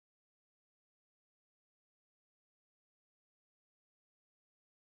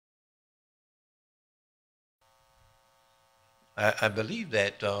I believe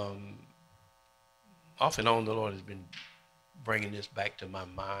that off and on the Lord has been bringing this back to my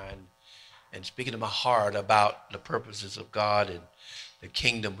mind and speaking to my heart about the purposes of God and the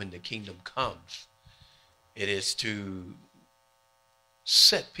kingdom. When the kingdom comes, it is to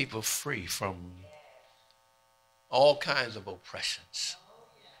set people free from all kinds of oppressions.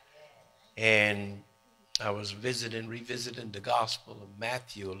 And I was revisiting the Gospel of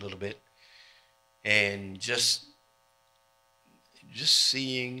Matthew a little bit, and just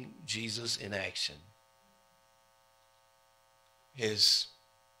seeing Jesus in action. His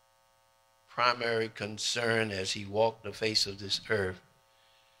primary concern as he walked the face of this earth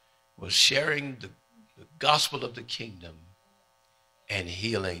was sharing the gospel of the kingdom and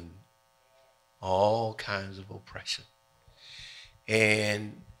healing all kinds of oppression.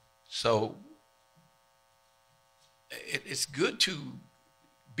 And so it's good to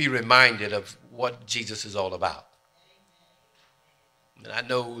be reminded of what Jesus is all about. And I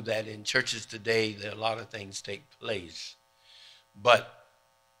know that in churches today, there are a lot of things take place. But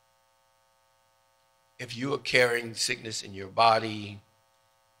if you are carrying sickness in your body,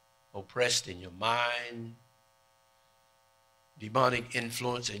 oppressed in your mind, demonic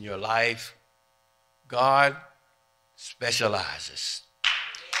influence in your life, God specializes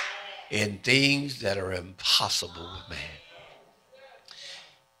in things that are impossible with man.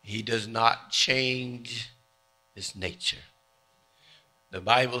 He does not change his nature. The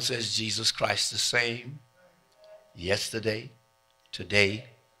Bible says Jesus Christ the same yesterday, today,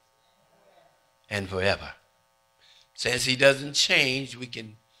 and forever. Since he doesn't change, we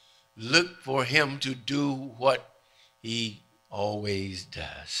can look for him to do what he always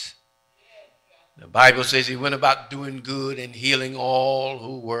does. The Bible says he went about doing good and healing all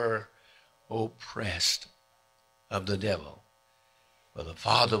who were oppressed of the devil. For the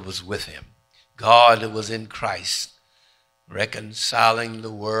Father was with him. God was in Christ, reconciling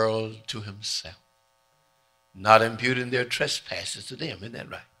the world to himself, not imputing their trespasses to them. Isn't that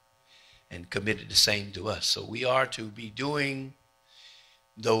right? And committed the same to us. So we are to be doing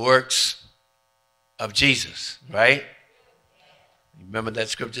the works of Jesus, right? Remember that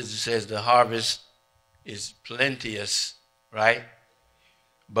scripture that says the harvest is plenteous, right?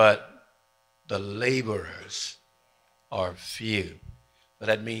 But the laborers are few. But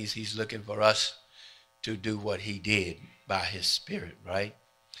that means he's looking for us to do what he did by his Spirit, right?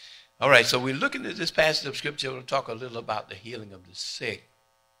 All right, so we're looking at this passage of scripture. We'll talk a little about the healing of the sick.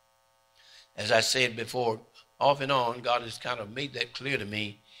 As I said before, off and on, God has kind of made that clear to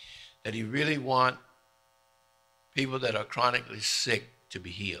me that he really wants people that are chronically sick to be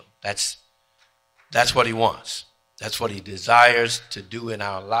healed. That's what he wants. That's what he desires to do in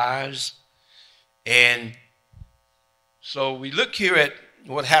our lives. And so we look here at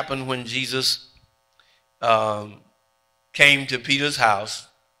what happened when Jesus came to Peter's house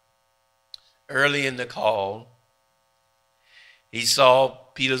early in the call. He saw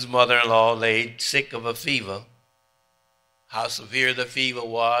Peter's mother-in-law laid sick of a fever. How severe the fever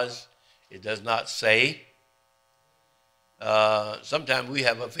was, it does not say. Sometimes we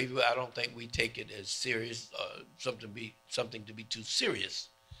have a fever. I don't think we take it as serious, something to be too serious.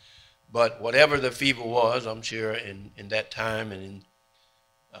 But whatever the fever was, I'm sure in that time and in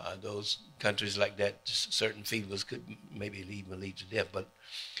those countries like that, certain fevers could maybe even lead to death. But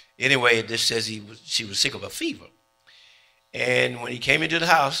anyway, this says she was sick of a fever. And when he came into the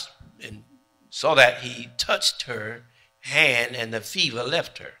house and saw that, he touched her hand and the fever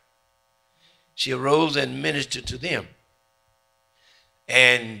left her. She arose and ministered to them.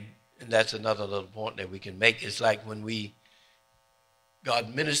 And that's another little point that we can make. It's like when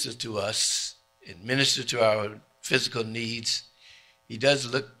God ministers to us and ministers to our physical needs, he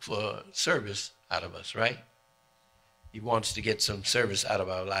does look for service out of us, right? He wants to get some service out of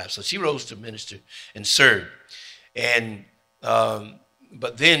our lives. So she rose to minister and serve. And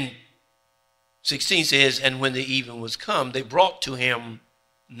but then 16 says, and when the even was come, they brought to him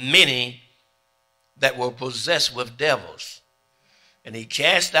many that were possessed with devils. And he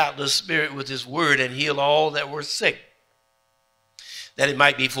cast out the spirit with his word and healed all that were sick, that it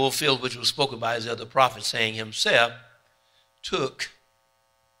might be fulfilled which was spoken by his other prophets, saying, himself took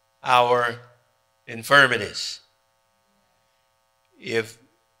our infirmities.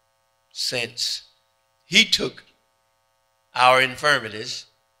 Since he took our infirmities,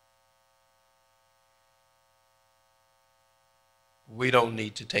 we don't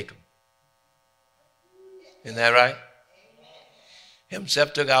need to take them. Isn't that right?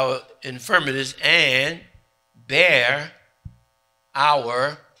 Himself took our infirmities and bare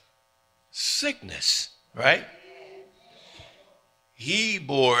our sickness, right? He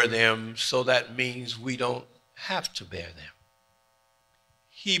bore them, so that means we don't have to bear them.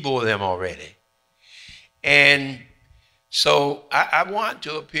 He bore them already. And so I want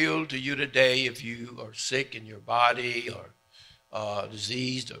to appeal to you today, if you are sick in your body or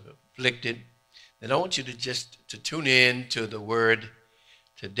diseased or afflicted, then I want you to just to tune in to the word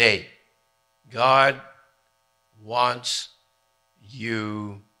today. God wants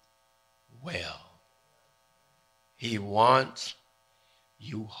you well. He wants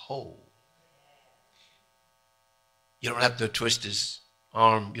you whole. You don't have to twist his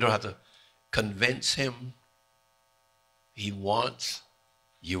arm. You don't have to convince him. He wants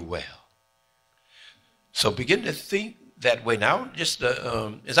you well. So begin to think that way. Now, just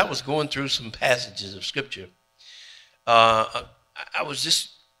as I was going through some passages of Scripture, I was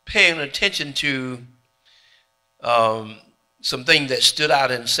just paying attention to something that stood out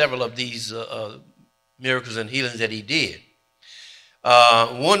in several of these miracles and healings that he did.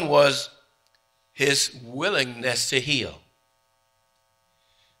 One was his willingness to heal.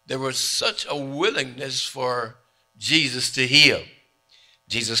 There was such a willingness for Jesus to heal.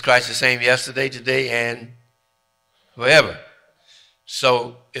 Jesus Christ the same yesterday, today, and forever.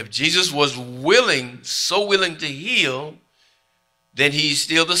 So if Jesus was willing, so willing to heal, then he's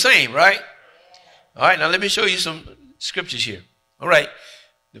still the same, right? All right, now let me show you some scriptures here. All right,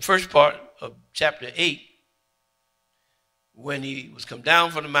 the first part of chapter 8, when he was come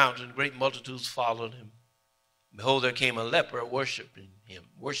down from the mountain, great multitudes followed him. Behold, there came a leper worshiping him,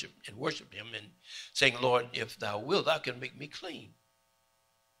 worshipped him, and saying, Lord, if thou wilt, thou can make me clean.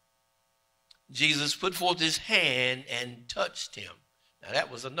 Jesus put forth his hand and touched him. Now that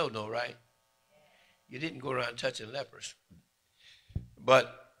was a no-no, right? You didn't go around touching lepers.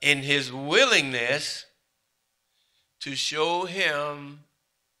 But in his willingness to show him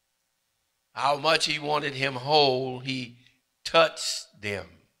how much he wanted him whole, he touched them,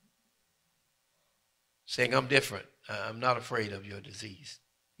 saying, I'm different. I'm not afraid of your disease.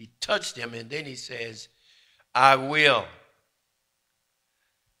 He touched him, and then he says, I will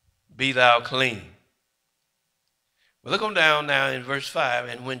be thou clean. Well, look on down now in verse 5.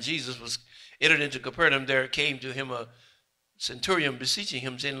 And when Jesus was entered into Capernaum, there came to him a centurion beseeching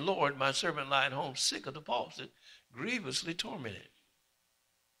him, saying, Lord, my servant lie at home sick of the palsy, grievously tormented.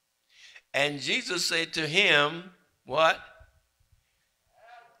 And Jesus said to him, what?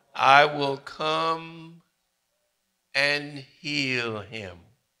 I will come and heal him.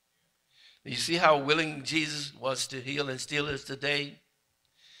 You see how willing Jesus was to heal and still is today?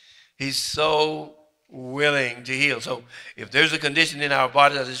 He's so willing to heal. So if there's a condition in our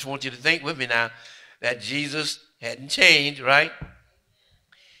body, I just want you to think with me now that Jesus hadn't changed, right?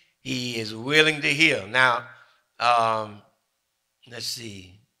 He is willing to heal. Now, let's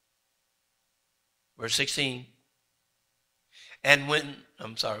see. Verse 16. And when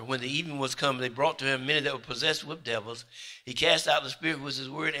the evening was come, they brought to him many that were possessed with devils. He cast out the spirit with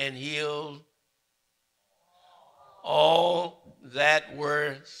his word and healed all that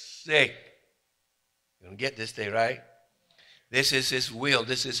were sick. You're going to get this day, right? This is his will.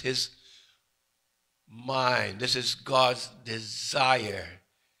 This is his mind. This is God's desire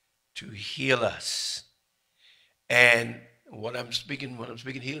to heal us. And when I'm speaking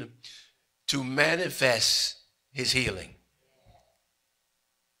healing, to manifest his healing.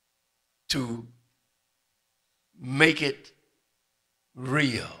 To make it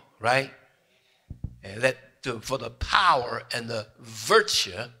real, right? And for the power and the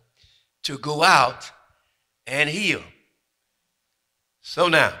virtue to go out and heal. So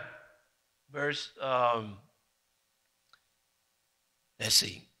now, verse, let's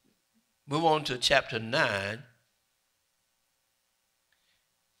see. Move on to chapter 9.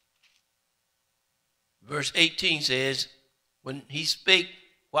 Verse 18 says,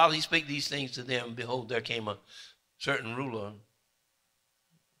 while he spake these things to them, behold, there came a certain ruler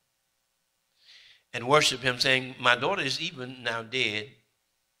and worshiped him, saying, my daughter is even now dead,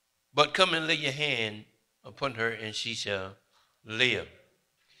 but come and lay your hand upon her, and she shall live.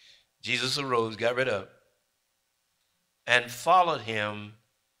 Jesus arose, got rid of, and followed him,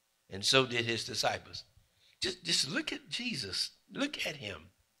 and so did his disciples. Just look at Jesus. Look at him.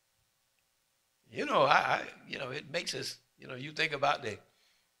 You know, it makes us, you think about the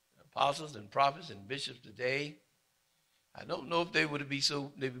apostles and prophets and bishops today. I don't know if they would be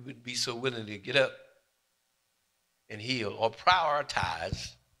so willing to get up and heal or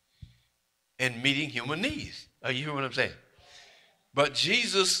prioritize in meeting human needs. Are you hearing what I'm saying? But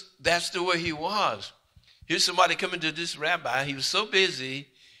Jesus, that's the way he was. Here's somebody coming to this rabbi. He was so busy,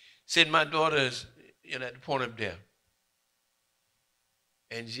 said, my daughter is at the point of death.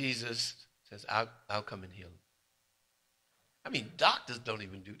 And Jesus says, I'll come and heal him. I mean, doctors don't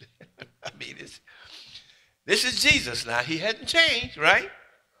even do that. I mean, this is Jesus now. He hadn't changed, right?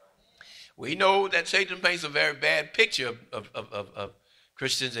 We know that Satan paints a very bad picture of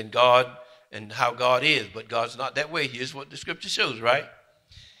Christians and God and how God is, but God's not that way. Here's what the scripture shows, right?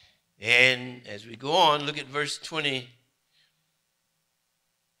 And as we go on, look at verse 28.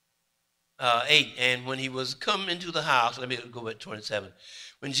 And when he was come into the house, let me go back to 27.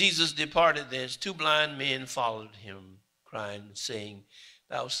 When Jesus departed thence, two blind men followed him, crying and saying,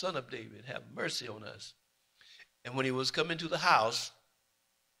 Thou son of David, have mercy on us. And when he was come into the house,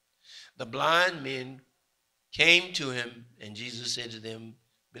 the blind men came to him, and Jesus said to them,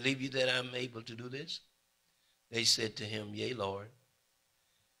 Believe you that I am able to do this? They said to him, Yea, Lord.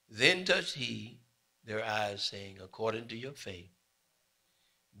 Then touched he their eyes, saying, According to your faith,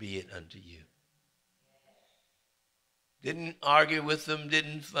 be it unto you. Didn't argue with them,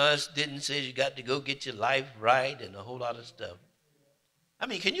 didn't fuss, didn't say you got to go get your life right and a whole lot of stuff. I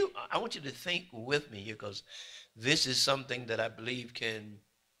mean, I want you to think with me here, because this is something that I believe can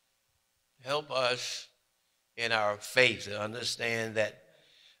help us in our faith to understand that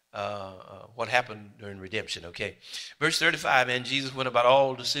what happened during redemption, okay? Verse 35, and Jesus went about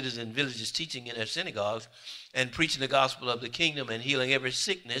all the cities and villages, teaching in their synagogues and preaching the gospel of the kingdom and healing every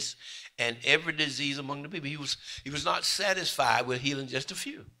sickness and every disease among the people. He was not satisfied with healing just a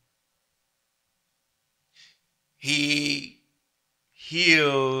few. He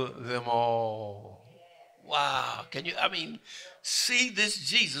healed them all. Wow. See this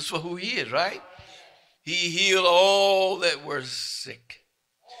Jesus for who he is, right? He healed all that were sick.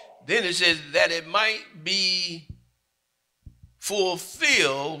 Then it says that it might be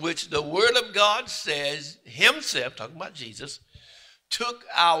fulfilled, which the word of God says himself, talking about Jesus, took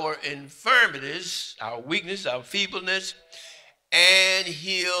our infirmities, our weakness, our feebleness, and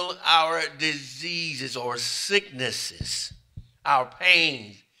healed our diseases or sicknesses, our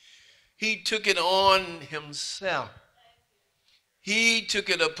pains. He took it on himself. He took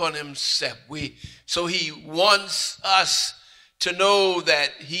it upon himself. So he wants us to know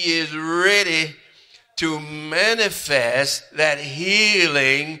that he is ready to manifest that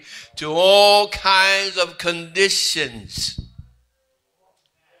healing to all kinds of conditions.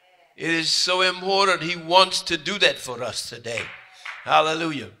 It is so important. He wants to do that for us today.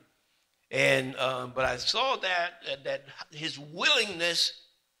 Hallelujah. And but I saw that his willingness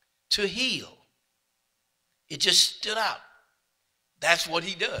to heal, it just stood out. That's what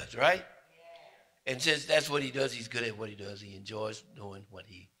he does, right? And since that's what he does, he's good at what he does. He enjoys doing what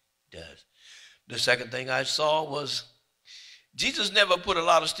he does. The second thing I saw was Jesus never put a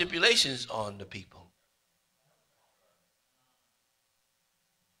lot of stipulations on the people.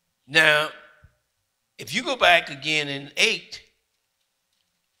 Now, if you go back again in 8,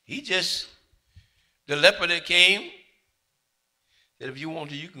 the leper that came, said, if you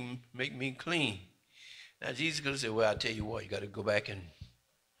want to, you can make me clean. Now, Jesus could have said, well, I'll tell you what, you got to go back and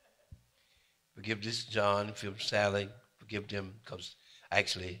forgive this John, forgive Sally, forgive them, because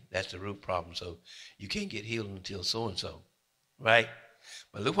actually that's the root problem. So you can't get healed until so-and-so, right?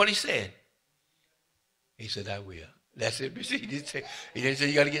 But look what he said. He said, I will. That's it. He didn't say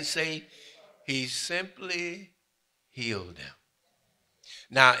you got to get saved. He simply healed them.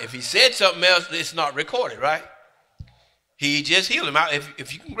 Now, if he said something else, it's not recorded, right? He just healed them.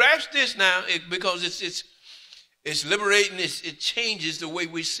 If you can grasp this now, because it's liberating, it changes the way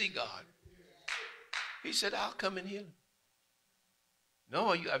we see God. He said, I'll come and heal him.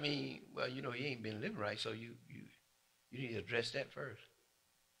 No, he ain't been living right, so you need to address that first.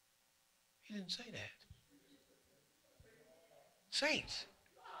 He didn't say that. Saints,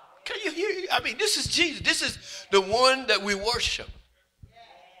 can you hear? This is Jesus. This is the one that we worship.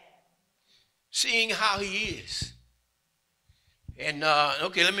 Seeing how he is. And,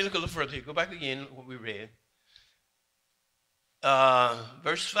 okay, let me look a little further here. Go back again, what we read.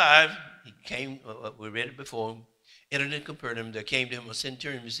 Verse 5, he came, we read it before, entered in Capernaum. There came to him a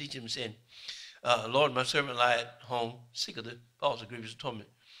centurion, beseeching him, saying, Lord, my servant lie at home, sick of the pulse of grievous torment.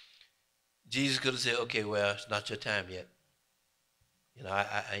 Jesus could have said, okay, well, it's not your time yet.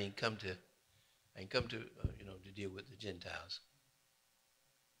 I ain't come to to deal with the Gentiles.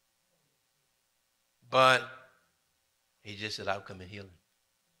 But he just said, I'll come and heal him.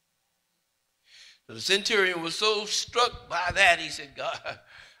 So the centurion was so struck by that, he said, God,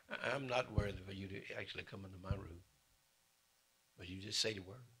 I'm not worthy for you to actually come into my room. But you just say the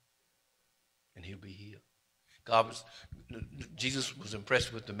word, and he'll be healed. Jesus was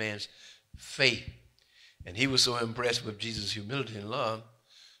impressed with the man's faith. And he was so impressed with Jesus' humility and love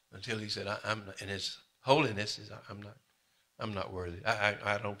until he said, and his holiness is, I'm not worthy.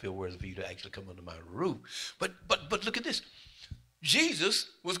 I don't feel worthy for you to actually come under my roof. But look at this.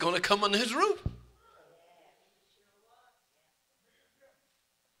 Jesus was going to come under his roof.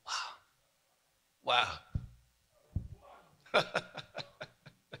 Wow. Wow.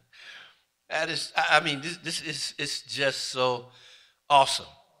 That is, I mean, this is it's just so awesome.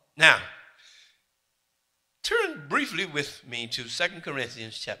 Now, turn briefly with me to 2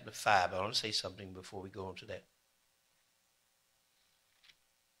 Corinthians chapter 5. I want to say something before we go on to that.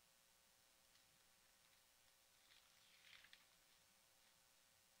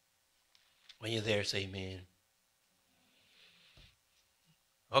 When you're there, say amen.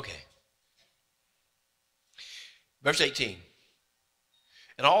 Okay. Verse 18.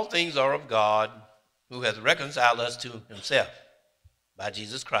 And all things are of God, who hath reconciled us to himself by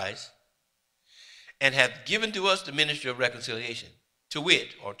Jesus Christ, and hath given to us the ministry of reconciliation, to wit,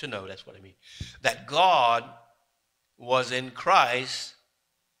 or to know, that's what I mean, that God was in Christ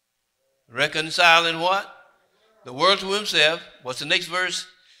reconciling what? The world to himself. What's the next verse?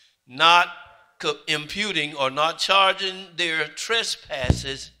 Not imputing or not charging their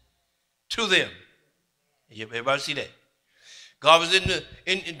trespasses to them. Everybody see that? God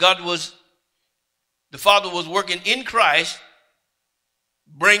was the Father was working in Christ,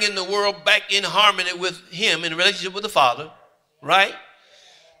 bringing the world back in harmony with him, in relationship with the Father, right?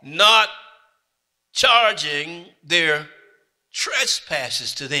 Not charging their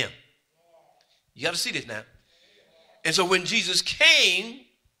trespasses to them. You got to see this now. And so when Jesus came,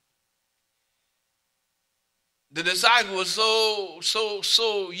 the disciple was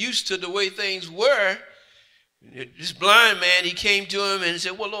so used to the way things were. This blind man, he came to him and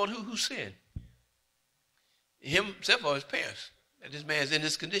said, well, Lord, who sinned? Himself or his parents? That this man's in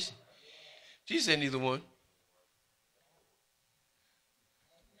this condition. Jesus said neither one.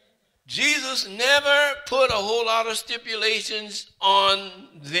 Jesus never put a whole lot of stipulations on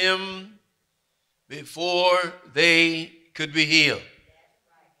them before they could be healed.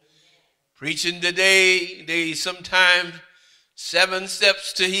 Preaching today, they sometimes 7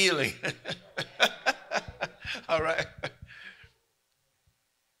 steps to healing. All right.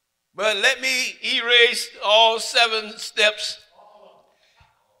 But let me erase all 7 steps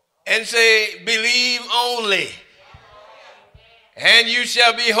and say, believe only, and you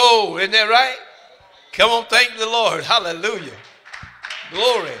shall be whole. Isn't that right? Come on, thank the Lord. Hallelujah.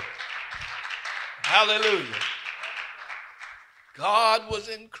 Glory. Hallelujah. God was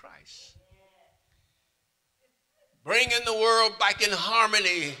in Christ, bringing the world back in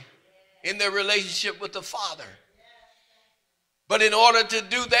harmony in their relationship with the Father. But in order to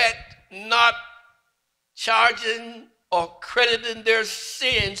do that, not charging or crediting their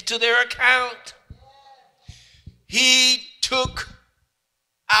sins to their account, he took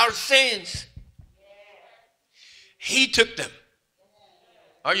our sins. He took them.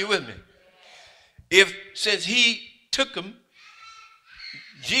 Are you with me? Since he took them,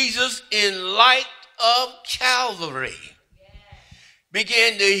 Jesus, in light of Calvary,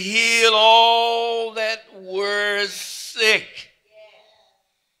 began to heal all that were sick.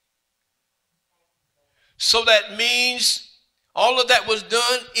 So that means all of that was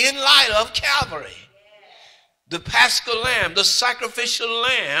done in light of Calvary. The Paschal Lamb, the sacrificial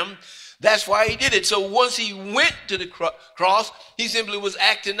lamb, that's why he did it. So once he went to the cross, he simply was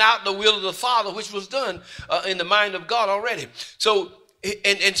acting out the will of the Father, which was done in the mind of God already. So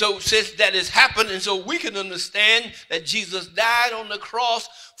And so since that has happened, and so we can understand that Jesus died on the cross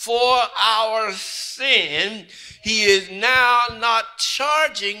for our sin, he is now not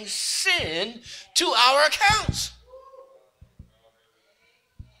charging sin to our accounts.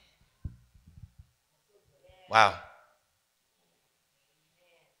 Wow.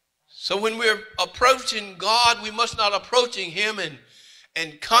 So when we're approaching God, we must not approaching him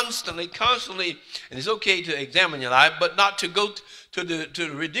and constantly, and it's okay to examine your life, but not to go to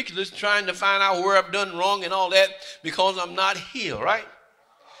the ridiculous trying to find out where I've done wrong and all that because I'm not healed, right?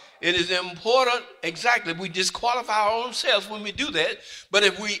 It is important, exactly, we disqualify our own selves when we do that, but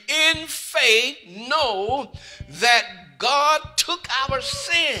if we in faith know that God took our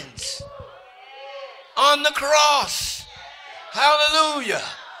sins on the cross, hallelujah,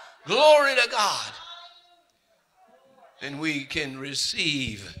 glory to God, then we can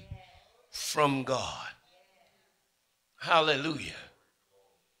receive from God. Hallelujah.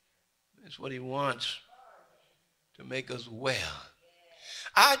 That's what he wants, to make us well.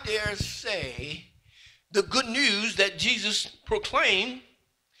 I dare say the good news that Jesus proclaimed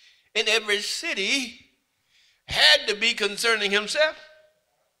in every city had to be concerning himself.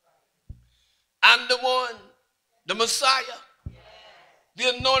 I'm the one, the Messiah,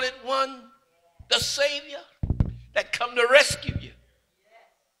 the anointed one, the Savior that come to rescue you.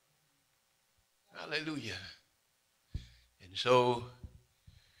 Hallelujah. And so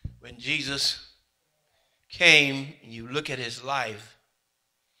when Jesus came and you look at his life,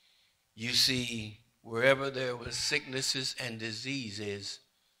 you see wherever there was sicknesses and diseases,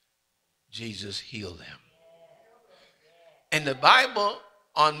 Jesus healed them. And the Bible,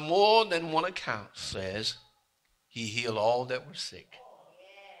 on more than one account, says he healed all that were sick.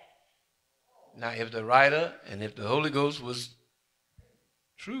 Now, if the writer and if the Holy Ghost was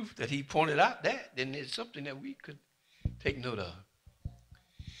truth that he pointed out that, then it's something that we could take note of.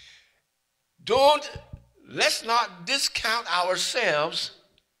 Let's not discount ourselves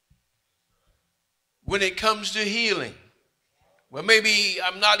when it comes to healing. Well, maybe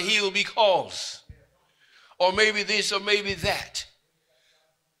I'm not healed because, or maybe this, or maybe that.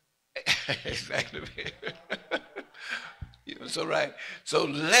 Exactly. You're so right. So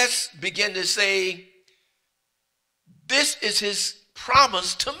let's begin to say, this is his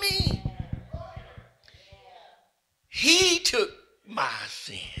promise to me. He took my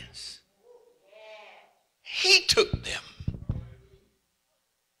sins. He took them.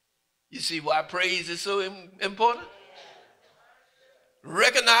 You see why praise is so important?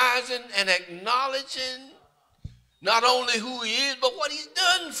 Recognizing and acknowledging not only who he is, but what he's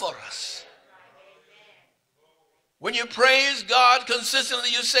done for us. When you praise God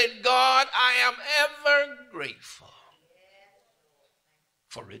consistently, you say, God, I am ever grateful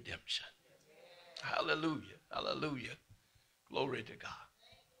for redemption. Hallelujah. Hallelujah. Glory to God.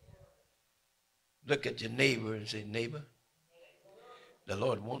 Look at your neighbor and say, neighbor, the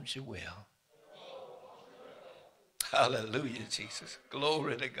Lord wants you well. Hallelujah, Jesus.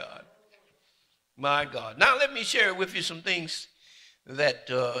 Glory to God. My God. Now let me share with you some things that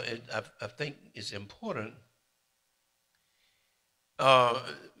I think is important.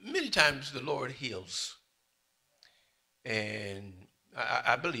 Many times the Lord heals. And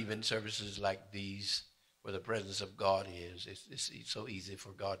I believe in services like these where the presence of God is. It's so easy for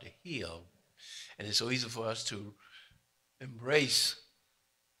God to heal. And it's so easy for us to embrace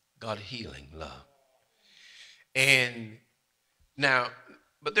God's healing love. And now,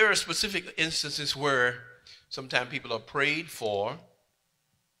 but there are specific instances where sometimes people are prayed for.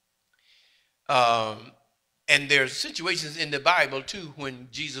 And there's situations in the Bible too when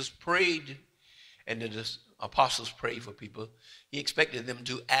Jesus prayed and the apostles prayed for people. He expected them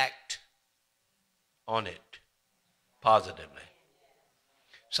to act on it positively.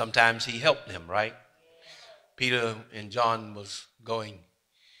 Sometimes he helped them, right? Peter and John was going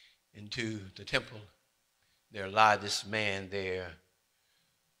into the temple. There lied this man there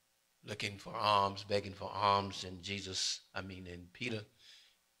looking for alms, begging for alms, and and Peter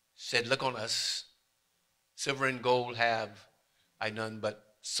said, look on us. Silver and gold have I none,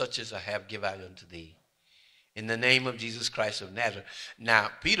 but such as I have give I unto thee. In the name of Jesus Christ of Nazareth. Now,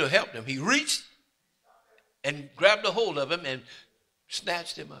 Peter helped him. He reached and grabbed a hold of him and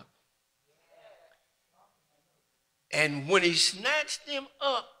snatched him up. And when he snatched him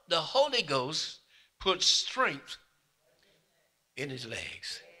up, the Holy Ghost put strength in his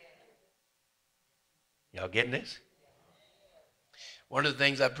legs. Y'all getting this? One of the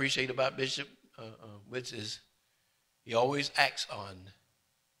things I appreciate about Bishop Witz is he always acts on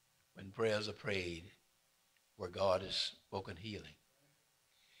when prayers are prayed where God has spoken healing.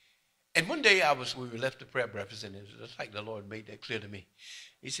 And one day we were left the prayer breakfast, and it was just like the Lord made that clear to me.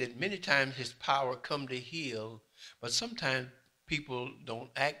 He said, many times his power come to heal, but sometimes people don't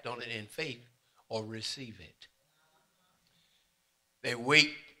act on it in faith or receive it. They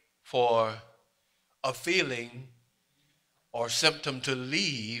wait for a feeling or symptom to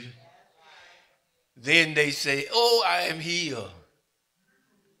leave. Then they say, oh, I am healed.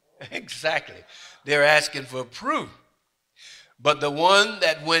 Exactly. They're asking for proof. But the one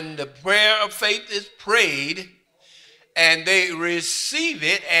that when the prayer of faith is prayed and they receive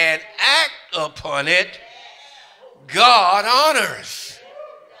it and act upon it, God honors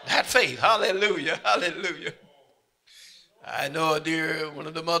that faith. Hallelujah. Hallelujah. I know one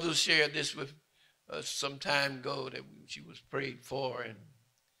of the mothers shared this with us some time ago that she was prayed for and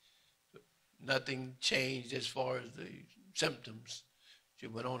nothing changed as far as the symptoms. She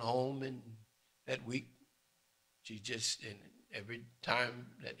went on home, and that week she just, and every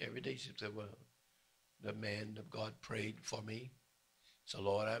day she said, well, the man of God prayed for me. So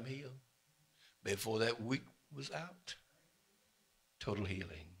Lord, I'm healed. Before that week was out, total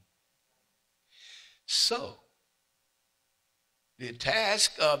healing. So, the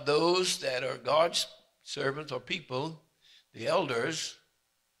task of those that are God's servants or people, the elders,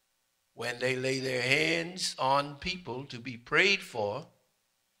 when they lay their hands on people to be prayed for,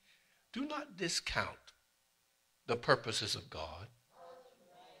 do not discount the purposes of God.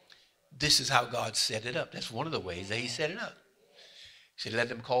 This is how God set it up. That's one of the ways that he set it up. He said, let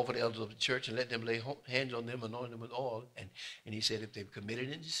them call for the elders of the church and let them lay hands on them, anoint them with oil. And he said, if they've committed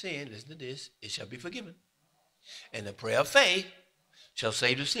into sin, listen to this, it shall be forgiven. And the prayer of faith shall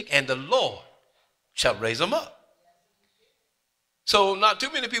save the sick, and the Lord shall raise them up. So not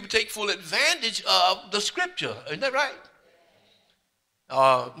too many people take full advantage of the scripture. Isn't that right?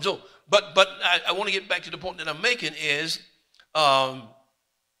 But I want to get back to the point that I'm making is act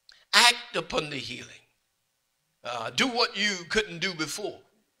upon the healing. Do what you couldn't do before.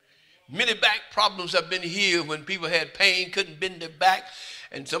 Many back problems have been healed when people had pain, couldn't bend their back.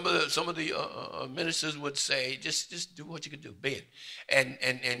 And some of the ministers would say, just do what you could do, bend. And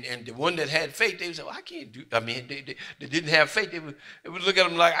the one that had faith, they would say, well, I can't do. I mean, they didn't have faith. They would look at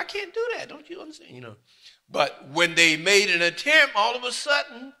them like, I can't do that. Don't you understand? You know. But when they made an attempt, all of a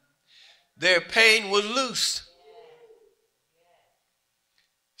sudden, their pain was loose.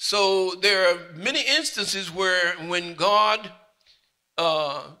 So there are many instances where when God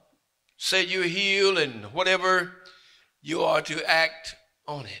said you're healed and whatever, you are to act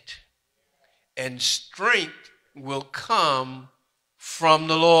on it. And strength will come from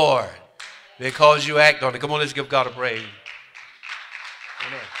the Lord because you act on it. Come on, let's give God a praise.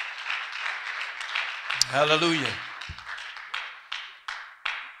 Amen. Hallelujah.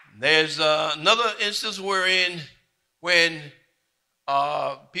 There's another instance when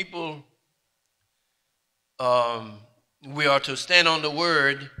people, we are to stand on the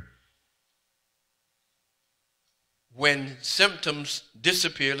word when symptoms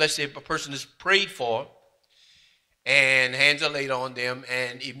disappear. Let's say if a person is prayed for and hands are laid on them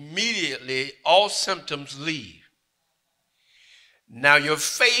and immediately all symptoms leave. Now your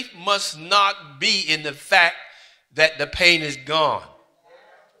faith must not be in the fact that the pain is gone.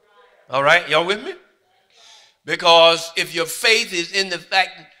 All right, y'all with me? Because if your faith is in the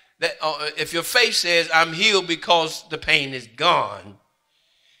fact that, if your faith says I'm healed because the pain is gone,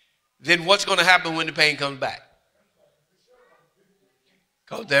 then what's going to happen when the pain comes back?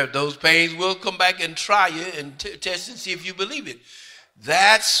 Because those pains will come back and try you and test and see if you believe it.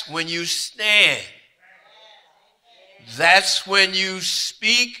 That's when you stand. That's when you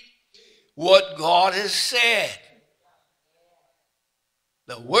speak what God has said.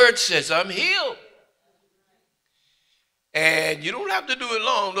 The word says I'm healed. And you don't have to do it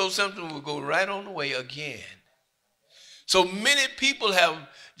long. Those symptoms will go right on the way again. So many people have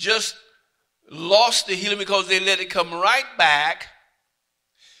just lost the healing because they let it come right back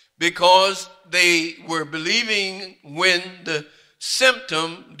because they were believing when the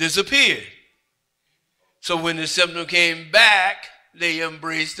symptom disappeared. So when the symptom came back, they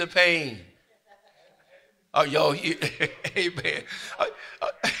embraced the pain. Oh, y'all hear? Amen.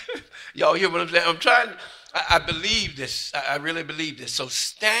 Y'all hear what I'm saying? I believe this. I really believe this. So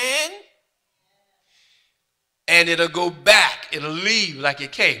stand and it'll go back. It'll leave like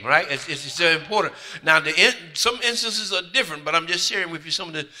it came, right? It's so important. Now, some instances are different, but I'm just sharing with you some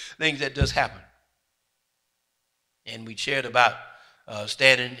of the things that does happen. And we shared about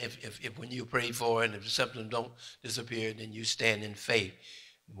standing, if when you pray for and if the symptoms don't disappear, then you stand in faith.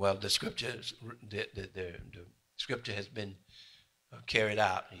 Well, the scripture has been carried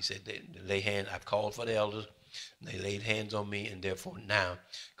out. He said, I've called for the elders, and they laid hands on me, and therefore now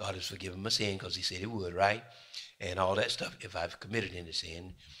God has forgiven my sin because he said he would, right? And all that stuff if I've committed any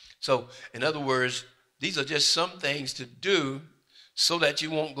sin. So, in other words, these are just some things to do so that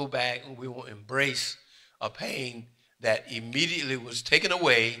you won't go back and we won't embrace a pain that immediately was taken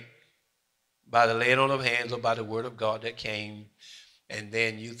away by the laying on of hands or by the word of God that came. And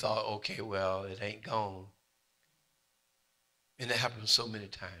then you thought, okay, well, it ain't gone. And that happens so many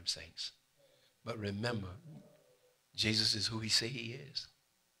times, saints. But remember, Jesus is who he said he is.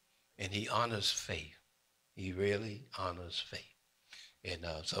 And he honors faith. He really honors faith. And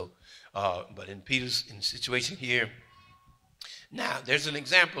but in Peter's situation here, now there's an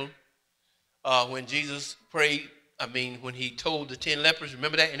example when Jesus prayed, when he told the 10 lepers,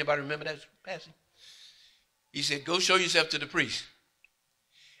 remember that? Anybody remember that passage? He said, go show yourself to the priest.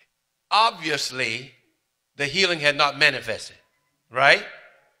 Obviously, the healing had not manifested, right?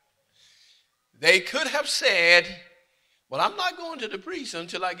 They could have said, well, I'm not going to the priest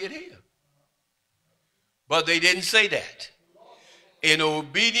until I get healed. But they didn't say that. In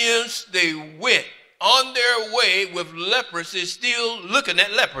obedience, they went on their way with leprosy, still looking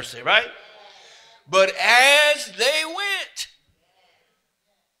at leprosy, right? But as they went,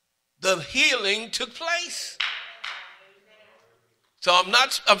 the healing took place. So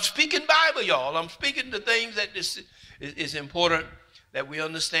I'm speaking Bible, y'all. I'm speaking the things that is important that we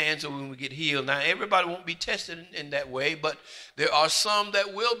understand so when we get healed. Now, everybody won't be tested in that way, but there are some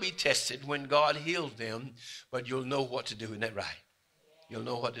that will be tested when God heals them, but you'll know what to do. Isn't that right? you'll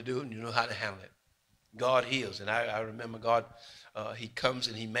know what to do and you know how to handle it. God heals. And I remember God, he comes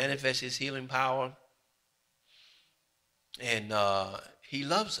and he manifests his healing power. And he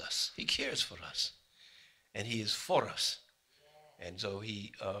loves us. He cares for us. And he is for us. And so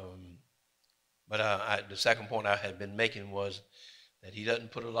the second point I had been making was that he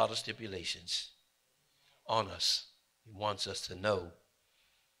doesn't put a lot of stipulations on us. He wants us to know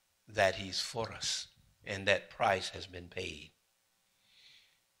that he's for us and that price has been paid.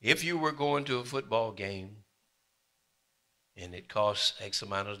 If you were going to a football game and it cost X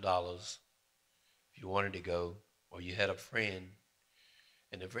amount of dollars, if you wanted to go, or you had a friend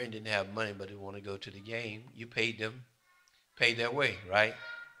and the friend didn't have money but they want to go to the game, you paid their way, right?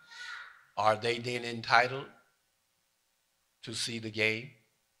 Are they then entitled to see the game?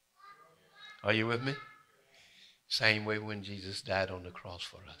 Are you with me? Same way when Jesus died on the cross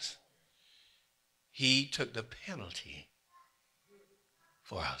for us. He took the penalty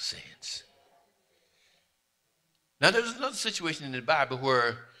for our sins. Now there's another situation in the Bible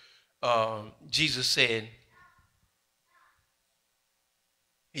where Jesus said,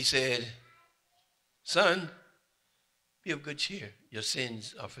 he said, son, be of good cheer. Your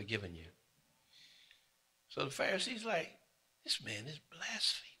sins are forgiven you. So the Pharisees like, this man is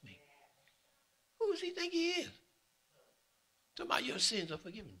blaspheming. Who does he think he is? Talking about your sins are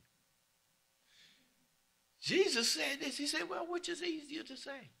forgiven. Jesus said this. He said, well, which is easier to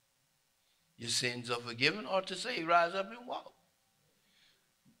say? Your sins are forgiven, or to say, rise up and walk?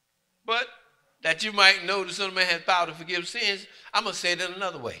 But that you might know the Son of Man has power to forgive sins, I'm going to say it in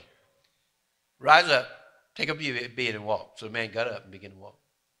another way. Rise up, take up your bed and walk. So the man got up and began to walk.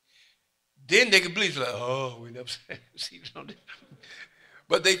 Then they could believe, like, oh, we never said it.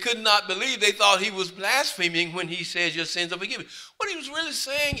 But they could not believe. They thought he was blaspheming when he says your sins are forgiven. What he was really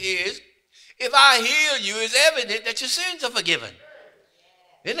saying is, if I heal you, it's evident that your sins are forgiven.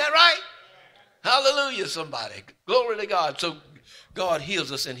 Isn't that right? Hallelujah, somebody. Glory to God. So God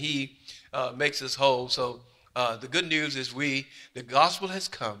heals us and he makes us whole. So the good news is the gospel has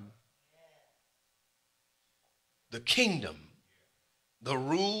come. The kingdom, the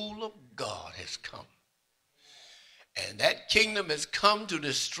rule of God has come. And that kingdom has come to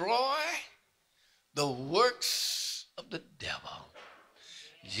destroy the works of the devil.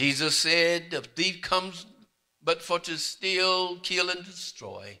 Jesus said, the thief comes but for to steal, kill, and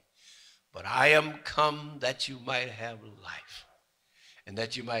destroy. But I am come that you might have life, and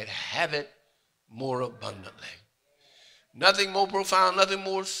that you might have it more abundantly. Nothing more profound, nothing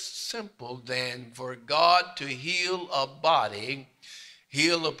more simple than for God to heal a body,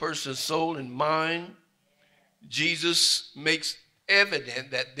 heal a person's soul and mind. Jesus makes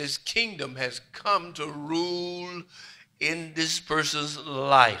evident that this kingdom has come to rule in this person's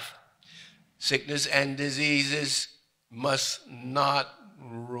life. Sickness and diseases must not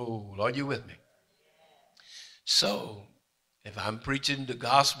rule. Are you with me? So, if I'm preaching the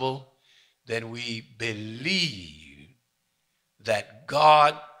gospel, then we believe that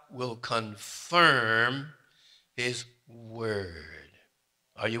God will confirm his word.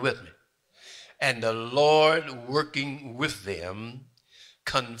 Are you with me? And the Lord working with them,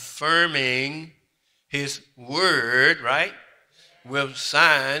 confirming his word, right? With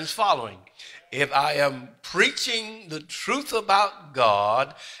signs following. If I am preaching the truth about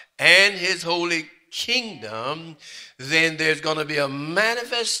God and his holy kingdom, then there's going to be a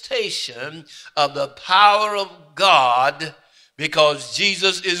manifestation of the power of God, because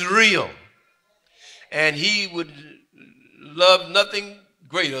Jesus is real. And he would love nothing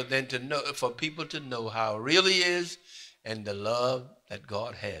greater than to know, for people to know how real he is and the love that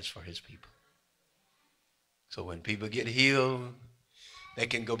God has for his people. So when people get healed, they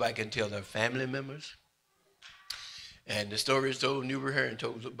can go back and tell their family members. And the story is told, you were hearing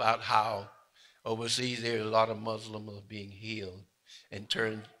told about how overseas there are a lot of Muslims being healed and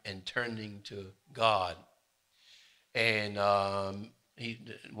turning to God. And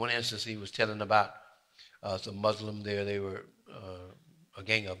one instance he was telling about some Muslim there. They were a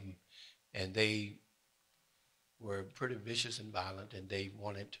gang of them, and they were pretty vicious and violent, and they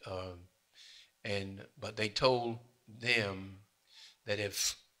wanted but they told them that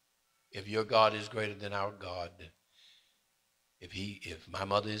if your God is greater than our God, if my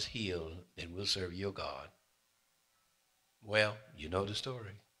mother is healed, then we'll serve your God. Well, you know the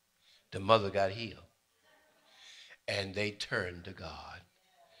story. The mother got healed, and they turned to God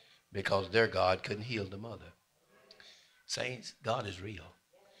because their God couldn't heal the mother. Saints, God is real,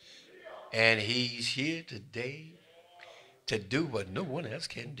 and he's here today to do what no one else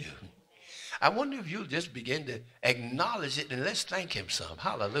can do. I wonder if you'll just begin to acknowledge it, and let's thank him some.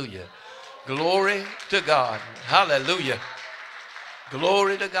 Hallelujah. Glory to God. Hallelujah.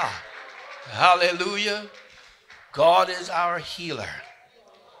 Glory to God. Hallelujah. God is our healer.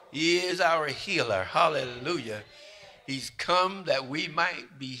 He is our healer. Hallelujah. He's come that we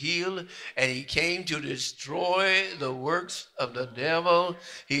might be healed, and he came to destroy the works of the devil.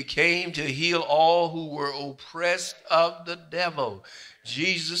 He came to heal all who were oppressed of the devil.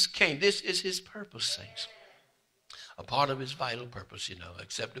 Jesus came. This is his purpose, saints. A part of his vital purpose,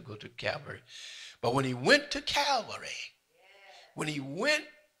 except to go to Calvary. But when he went to Calvary, when he went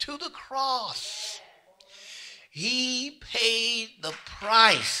to the cross, he paid the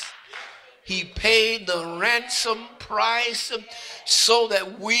price. He paid the ransom price so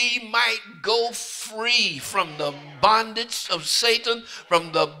that we might go free from the bondage of Satan,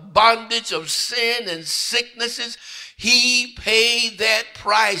 from the bondage of sin and sicknesses. He paid that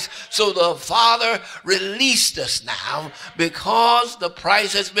price. So the Father released us now because the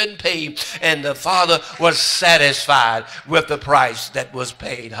price has been paid, and the Father was satisfied with the price that was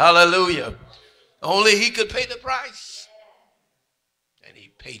paid. Hallelujah. Only he could pay the price, and he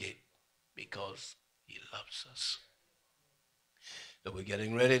paid it because he loves us. So we're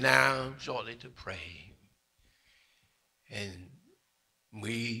getting ready now shortly to pray. And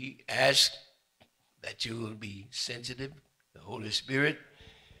we ask that you will be sensitive, the Holy Spirit,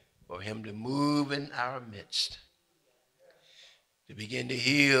 for him to move in our midst, to begin to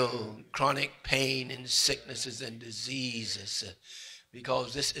heal chronic pain and sicknesses and diseases,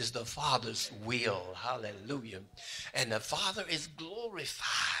 because this is the Father's will. Hallelujah. And the Father is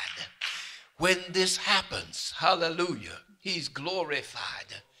glorified when this happens. Hallelujah. He's glorified.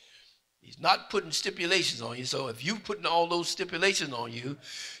 He's not putting stipulations on you. So if you're putting all those stipulations on you,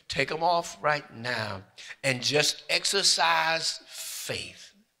 take them off right now and just exercise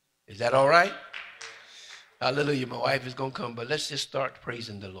faith. Is that all right? Hallelujah. My wife is going to come, but let's just start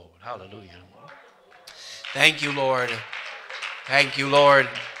praising the Lord. Hallelujah. Thank you, Lord. Thank you, Lord.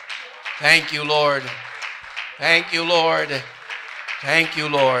 Thank you, Lord. Thank you, Lord. Thank you,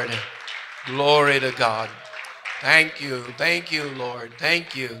 Lord. Glory to God. Thank you. Thank you, Lord.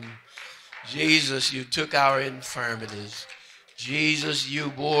 Thank you. Jesus, you took our infirmities. Jesus, you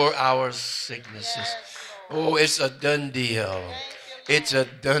bore our sicknesses. Oh, it's a done deal. It's a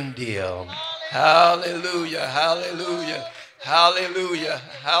done deal. Hallelujah. Hallelujah. Hallelujah.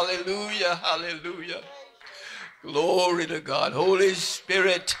 Hallelujah. Hallelujah. Glory to God. Holy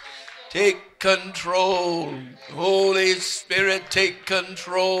Spirit, take control. Holy Spirit, take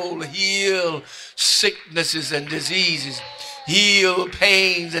control. Heal sicknesses and diseases. Heal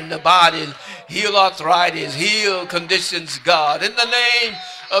pains in the body. Heal arthritis. Heal conditions, God. In the name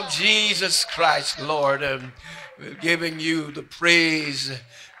of Jesus Christ, Lord, we're giving you the praise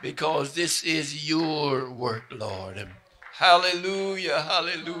because this is your work, Lord. Hallelujah.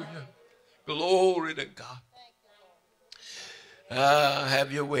 Hallelujah. Glory to God.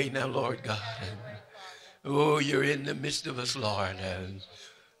 Have your way now, Lord God. Oh, you're in the midst of us, Lord.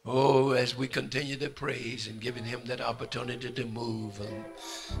 Oh, as we continue to praise and giving him that opportunity to move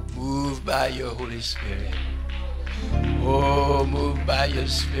by your Holy Spirit. Oh, move by your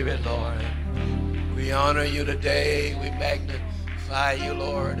Spirit, Lord. We honor you today. We magnify you,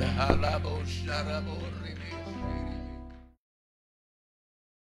 Lord.